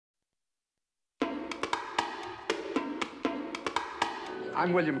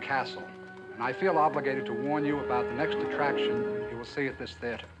I'm William Castle, and I feel obligated to warn you about the next attraction you will see at this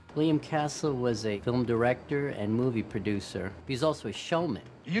theater. William Castle was a film director and movie producer. He's also a showman.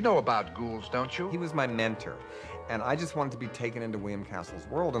 You know about ghouls, don't you? He was my mentor, and I just wanted to be taken into William Castle's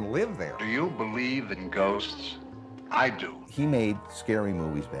world and live there. Do you believe in ghosts? I do. He made scary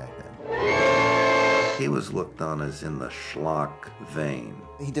movies back then. He was looked on as in the schlock vein.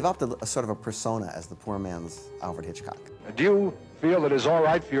 He developed a sort of a persona as the poor man's Alfred Hitchcock. Do you feel it is all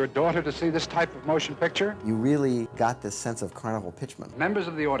right for your daughter to see this type of motion picture? You really got this sense of carnival pitchman. Members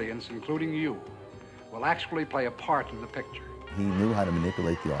of the audience, including you, will actually play a part in the picture. He knew how to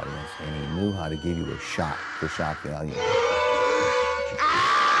manipulate the audience, and he knew how to give you a shock to shock the audience.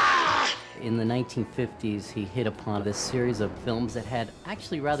 In the 1950s, he hit upon this series of films that had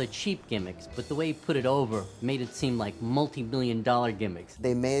actually rather cheap gimmicks, but the way he put it over made it seem like multi-million-dollar gimmicks.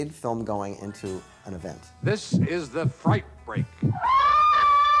 They made film going into an event. This is the Fright Break.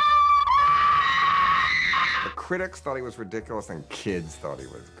 The critics thought he was ridiculous, and kids thought he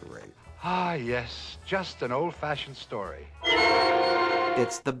was great. Ah, yes, just an old-fashioned story.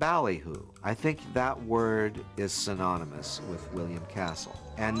 It's the ballyhoo. I think that word is synonymous with William Castle.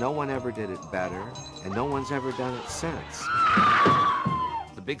 And no one ever did it better, and no one's ever done it since.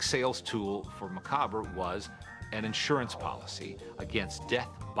 The big sales tool for Macabre was an insurance policy against death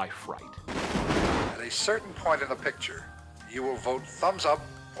by fright. At a certain point in the picture, you will vote thumbs up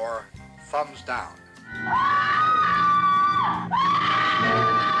or thumbs down.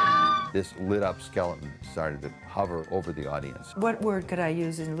 This lit-up skeleton started to hover over the audience. What word could I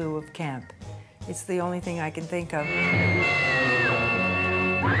use in lieu of camp? It's the only thing I can think of.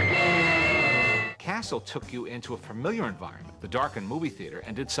 Castle took you into a familiar environment, the darkened movie theater,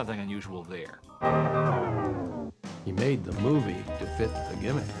 and did something unusual there. He made the movie to fit the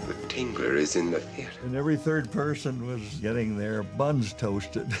gimmick. The Tingler is in the theater. And every third person was getting their buns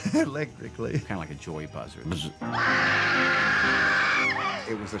toasted electrically. Kind of like a joy buzzer.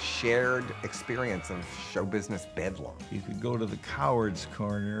 It was a shared experience of show business bedlam. You could go to the Coward's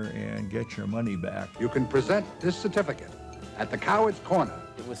Corner and get your money back. You can present this certificate at the Coward's Corner.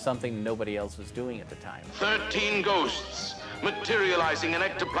 It was something nobody else was doing at the time. 13 ghosts materializing in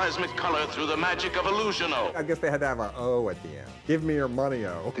ectoplasmic color through the magic of illusion-o. I guess they had to have an O at the end. Give me your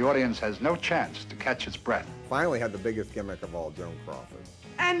money-o. The audience has no chance to catch its breath. Finally had the biggest gimmick of all, Joan Crawford.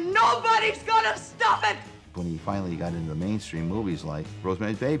 And nobody's gonna stop it! When he finally got into the mainstream movies like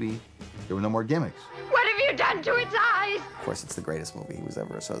Rosemary's Baby, there were no more gimmicks. What have you done to its eyes? Of course, it's the greatest movie he was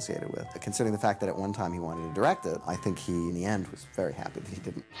ever associated with. Considering the fact that at one time he wanted to direct it, I think he, in the end, was very happy that he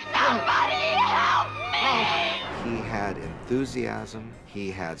didn't. Somebody help me! He had enthusiasm,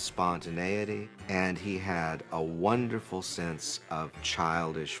 he had spontaneity, and he had a wonderful sense of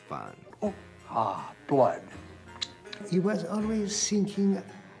childish fun. Blood. He was always thinking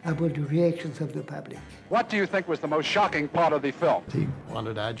about the reactions of the public. What do you think was the most shocking part of the film? He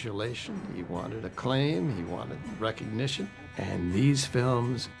wanted adulation, he wanted acclaim, he wanted recognition, and these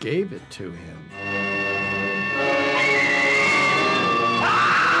films gave it to him.